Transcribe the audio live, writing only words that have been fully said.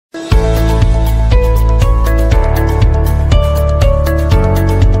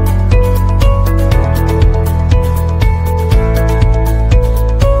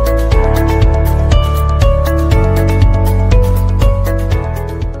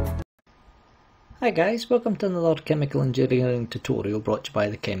Hi guys, welcome to another chemical engineering tutorial brought to you by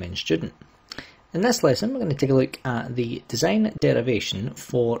the ChemEng student. In this lesson we're going to take a look at the design derivation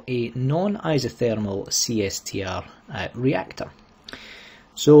for a non-isothermal CSTR reactor.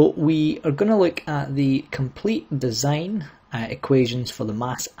 So we are going to look at the complete design equations for the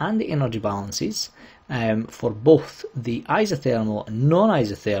mass and the energy balances for both the isothermal and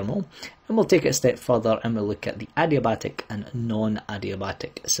non-isothermal, and we'll take it a step further and we'll look at the adiabatic and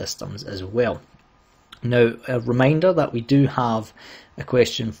non-adiabatic systems as well. Now, a reminder that we do have a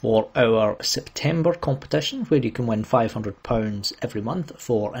question for our September competition where you can win £500 every month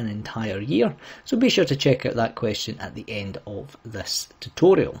for an entire year, so be sure to check out that question at the end of this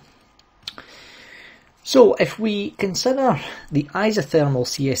tutorial. So if we consider the isothermal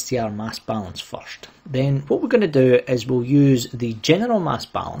CSTR mass balance first, then what we're going to do is we'll use the general mass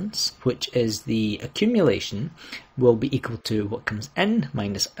balance, which is the accumulation will be equal to what comes in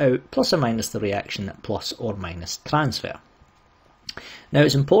minus out plus or minus the reaction plus or minus transfer. Now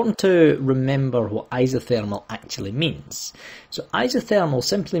it's important to remember what isothermal actually means. So isothermal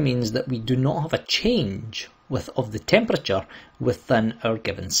simply means that we do not have a change of the temperature within our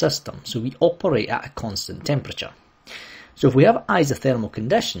given system. So we operate at a constant temperature. So if we have isothermal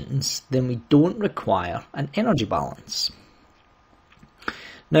conditions, then we don't require an energy balance.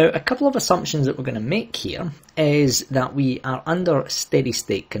 Now, a couple of assumptions that we're going to make here is that we are under steady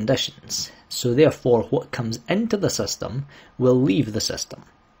state conditions. So therefore, what comes into the system will leave the system.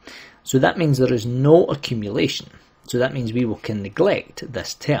 So that means there is no accumulation. So that means we can neglect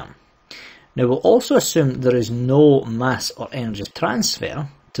this term. Now we'll also assume there is no mass or energy transfer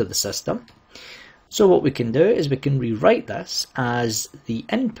to the system. So what we can do is we can rewrite this as the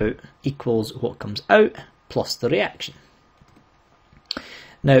input equals what comes out plus the reaction.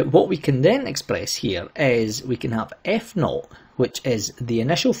 Now what we can then express here is we can have F naught, which is the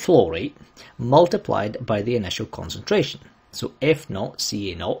initial flow rate multiplied by the initial concentration. So F naught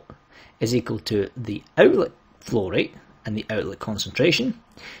Ca naught is equal to the outlet flow rate and the outlet concentration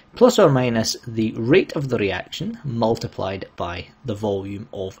plus or minus the rate of the reaction multiplied by the volume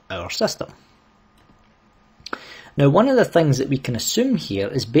of our system. Now one of the things that we can assume here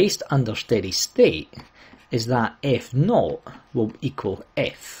is based under steady state is that F naught will equal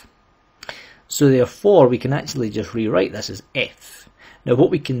F. So therefore we can actually just rewrite this as F. Now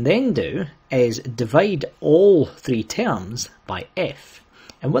what we can then do is divide all three terms by F.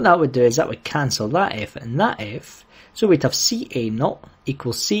 And what that would do is that would cancel that F and that F. So we'd have Ca naught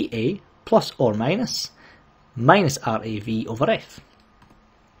equals Ca plus or minus RAV over F.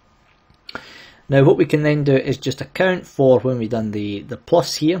 Now what we can then do is just account for when we've done the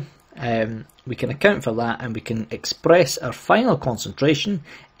plus here. We can account for that and we can express our final concentration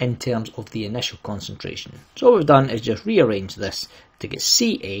in terms of the initial concentration. So what we've done is just rearrange this to get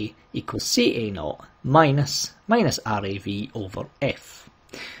Ca equals Ca naught minus RAV over F.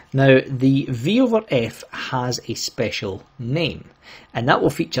 Now the V over F has a special name and that will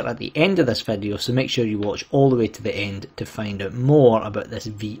feature at the end of this video, so make sure you watch all the way to the end to find out more about this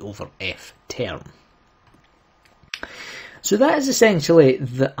V over F term. So that is essentially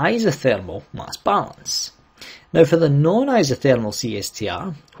the isothermal mass balance. Now for the non-isothermal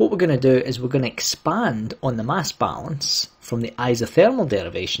CSTR, what we're going to do is we're going to expand on the mass balance from the isothermal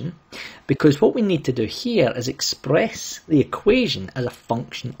derivation, because what we need to do here is express the equation as a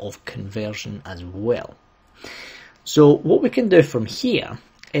function of conversion as well. So what we can do from here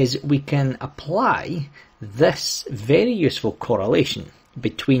is we can apply this very useful correlation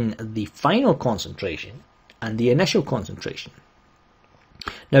between the final concentration and the initial concentration.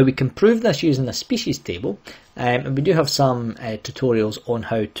 Now we can prove this using a species table, and we do have some tutorials on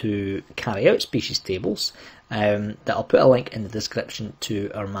how to carry out species tables that I'll put a link in the description to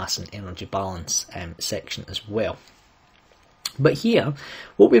our mass and energy balance section as well. But here,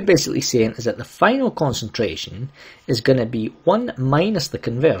 what we're basically saying is that the final concentration is going to be 1 minus the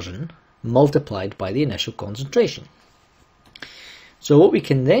conversion multiplied by the initial concentration. So what we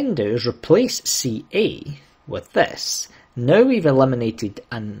can then do is replace Ca with this. Now we've eliminated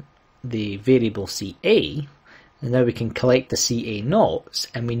the variable Ca, and now we can collect the Ca naughts,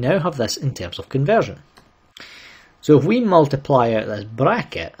 and we now have this in terms of conversion. So if we multiply out this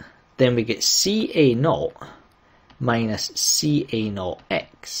bracket, then we get Ca naught minus Ca naught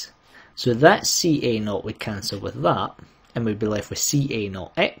x. So that Ca naught would cancel with that, and we'd be left with Ca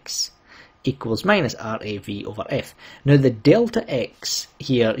naught x equals minus RAV over F. Now the delta x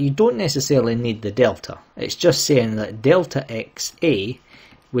here, you don't necessarily need the delta. It's just saying that delta XA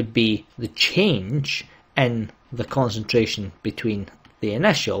would be the change in the concentration between the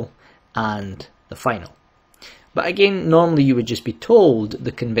initial and the final. But again, normally you would just be told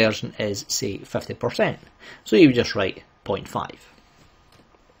the conversion is, say, 50%. So you would just write 0.5.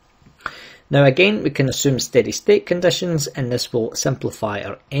 Now again, we can assume steady state conditions, and this will simplify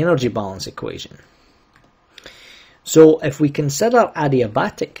our energy balance equation. So if we consider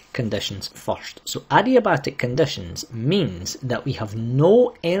adiabatic conditions first, so adiabatic conditions means that we have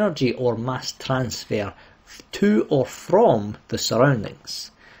no energy or mass transfer to or from the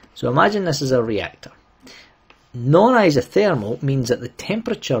surroundings. So imagine this is a reactor. Non-isothermal means that the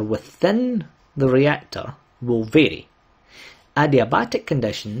temperature within the reactor will vary. Adiabatic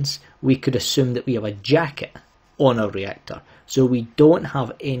conditions, we could assume that we have a jacket on our reactor, so we don't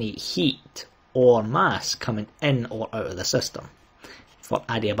have any heat or mass coming in or out of the system for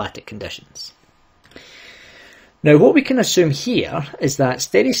adiabatic conditions. Now what we can assume here is that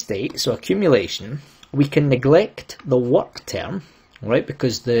steady state, so accumulation, we can neglect the work term, right,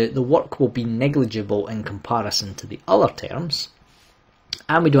 because the work will be negligible in comparison to the other terms,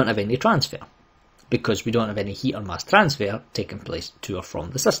 and we don't have any transfer, because we don't have any heat or mass transfer taking place to or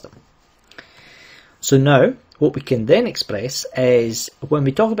from the system. So now, what we can then express is, when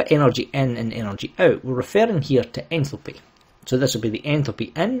we talk about energy in and energy out, we're referring here to enthalpy. So this will be the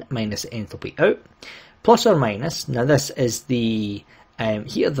enthalpy in minus the enthalpy out, plus or minus, now this is the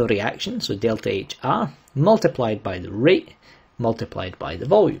heat of the reaction, so delta HR, multiplied by the rate, multiplied by the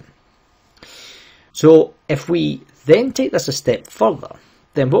volume. So if we then take this a step further,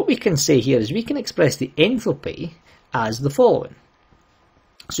 then what we can say here is we can express the enthalpy as the following.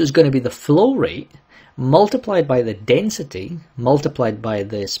 So it's going to be the flow rate multiplied by the density, multiplied by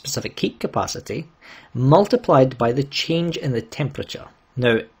the specific heat capacity, multiplied by the change in the temperature.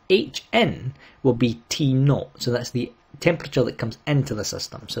 Now Hn will be T0, so that's the temperature that comes into the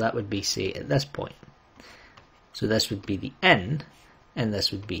system. So that would be, say, at this point. So this would be the in, and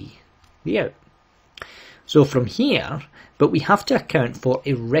this would be the out. So from here, but we have to account for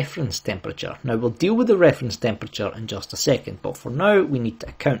a reference temperature. Now we'll deal with the reference temperature in just a second, but for now we need to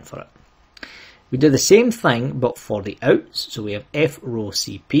account for it. We do the same thing but for the outs, so we have F rho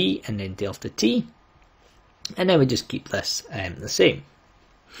Cp and then delta T, and then we just keep this the same.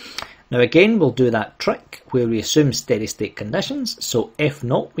 Now again, we'll do that trick where we assume steady state conditions, so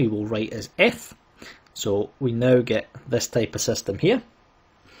F0 we will write as F, so we now get this type of system here.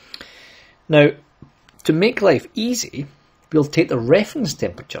 Now, to make life easy, we'll take the reference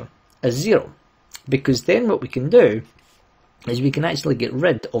temperature as 0, because then what we can do is we can actually get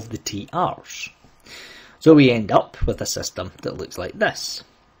rid of the TRs. So we end up with a system that looks like this.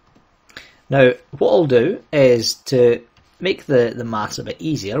 Now, what I'll do is, to make the maths a bit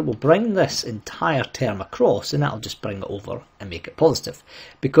easier, we'll bring this entire term across, and that'll just bring it over and make it positive.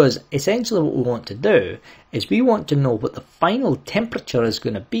 Because essentially what we want to do is we want to know what the final temperature is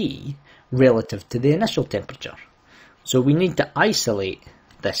going to be relative to the initial temperature. So we need to isolate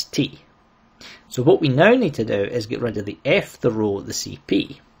this T. So what we now need to do is get rid of the F, the rho, the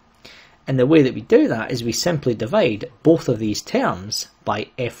Cp. And the way that we do that is we simply divide both of these terms by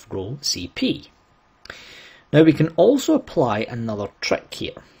F rho Cp. Now we can also apply another trick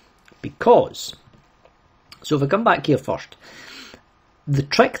here, because, so if I come back here first, the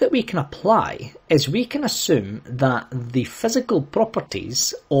trick that we can apply is we can assume that the physical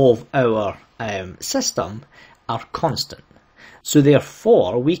properties of our system are constant. So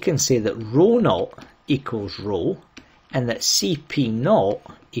therefore we can say that rho naught equals rho and that Cp naught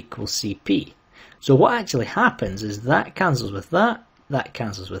equals Cp. So what actually happens is that cancels with that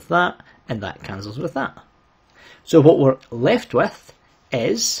cancels with that, and that cancels with that. So what we're left with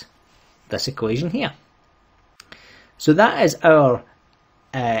is this equation here. So that is our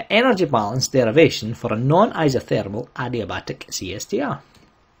energy balance derivation for a non-isothermal adiabatic CSTR.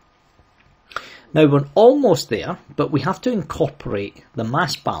 Now we're almost there, but we have to incorporate the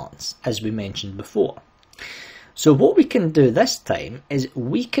mass balance as we mentioned before. So what we can do this time is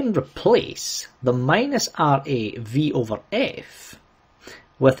we can replace the minus RA V over F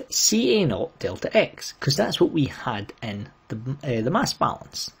with Ca naught delta X, because that's what we had in the mass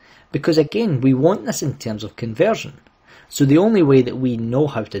balance. Because again, we want this in terms of conversion. So the only way that we know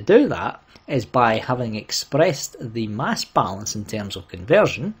how to do that is by having expressed the mass balance in terms of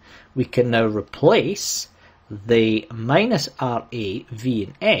conversion. We can now replace the minus RA V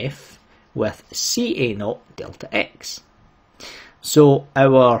and F with Ca naught delta X. So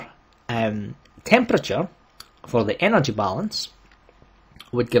our temperature for the energy balance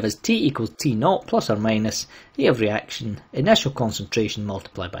would give us T equals T naught plus or minus rate of reaction, initial concentration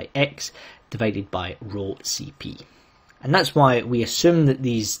multiplied by X divided by rho Cp. And that's why we assume that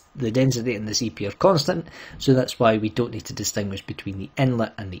the density and the Cp are constant, so that's why we don't need to distinguish between the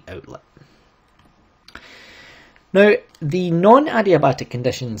inlet and the outlet. Now, the non-adiabatic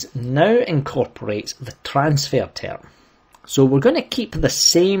conditions now incorporates the transfer term. So we're going to keep the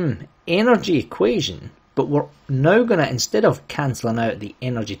same energy equation, but we're now going to, instead of cancelling out the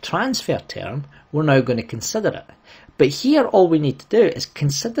energy transfer term, we're now going to consider it. But here all we need to do is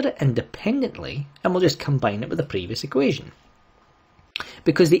consider it independently, and we'll just combine it with the previous equation.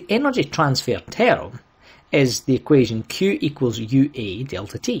 Because the energy transfer term is the equation Q equals UA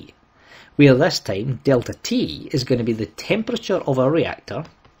delta T, where this time delta T is going to be the temperature of our reactor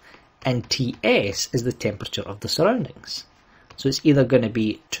and TS is the temperature of the surroundings. So it's either going to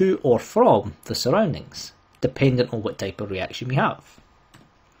be to or from the surroundings, depending on what type of reaction we have.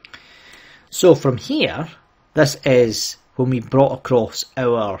 So from here, this is when we brought across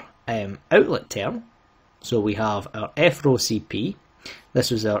our outlet term. So we have our F rho Cp,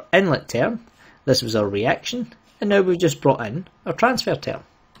 this was our inlet term, this was our reaction, and now we've just brought in our transfer term.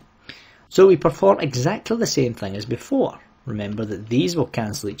 So we perform exactly the same thing as before. Remember that these will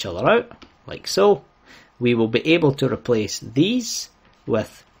cancel each other out, like so. We will be able to replace these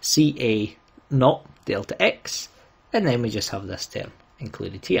with Ca naught delta X, and then we just have this term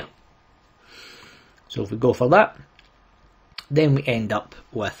included here. So if we go for that, then we end up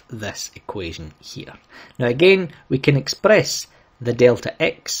with this equation here. Now again, we can express the delta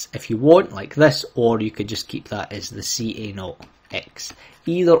X if you want, like this, or you could just keep that as the Ca naught X.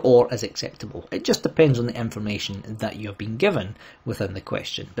 Either or is acceptable. It just depends on the information that you have been given within the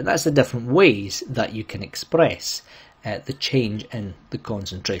question. But that's the different ways that you can express the change in the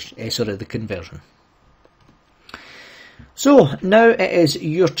concentration, the conversion. So now it is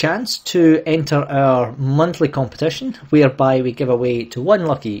your chance to enter our monthly competition, whereby we give away to one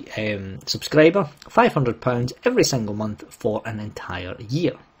lucky subscriber £500 every single month for an entire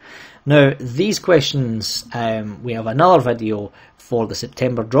year. Now these questions, we have another video for the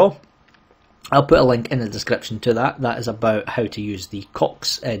September draw. I'll put a link in the description to that. That is about how to use the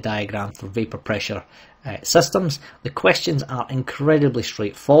COX diagram for vapour pressure systems. The questions are incredibly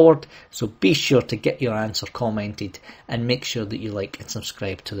straightforward, so be sure to get your answer commented and make sure that you like and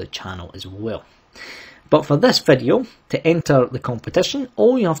subscribe to the channel as well. But for this video, to enter the competition,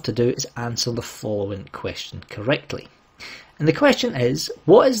 all you have to do is answer the following question correctly. And the question is,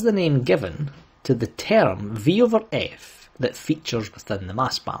 what is the name given to the term V over F that features within the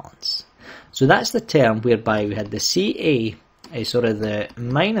mass balance? So that's the term whereby we had the the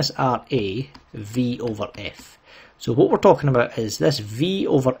minus RA V over F. So what we're talking about is this V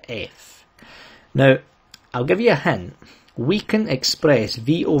over F. Now, I'll give you a hint. We can express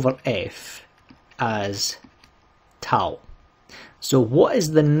V over F as tau. So what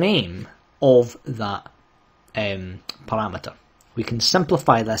is the name of that parameter? We can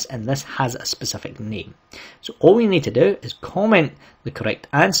simplify this, and this has a specific name. So all we need to do is comment the correct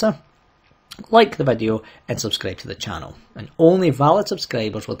answer, like the video, and subscribe to the channel. And only valid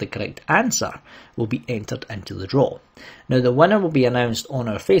subscribers with the correct answer will be entered into the draw. Now the winner will be announced on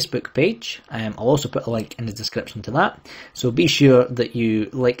our Facebook page. I'll also put a link in the description to that. So be sure that you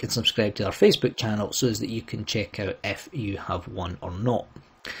like and subscribe to our Facebook channel so that you can check out if you have won or not.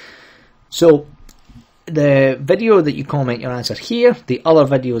 So the video that you comment your answer here, the other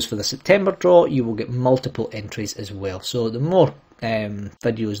videos for the September draw, you will get multiple entries as well. So the more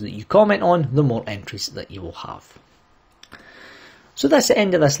videos that you comment on, the more entries that you will have. So that's the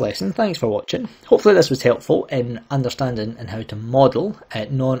end of this lesson. Thanks for watching. Hopefully this was helpful in understanding and how to model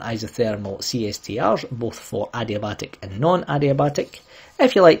non-isothermal CSTRs, both for adiabatic and non-adiabatic.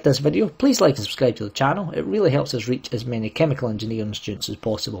 If you liked this video, please like and subscribe to the channel. It really helps us reach as many chemical engineering students as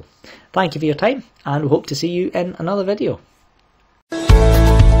possible. Thank you for your time, and we hope to see you in another video.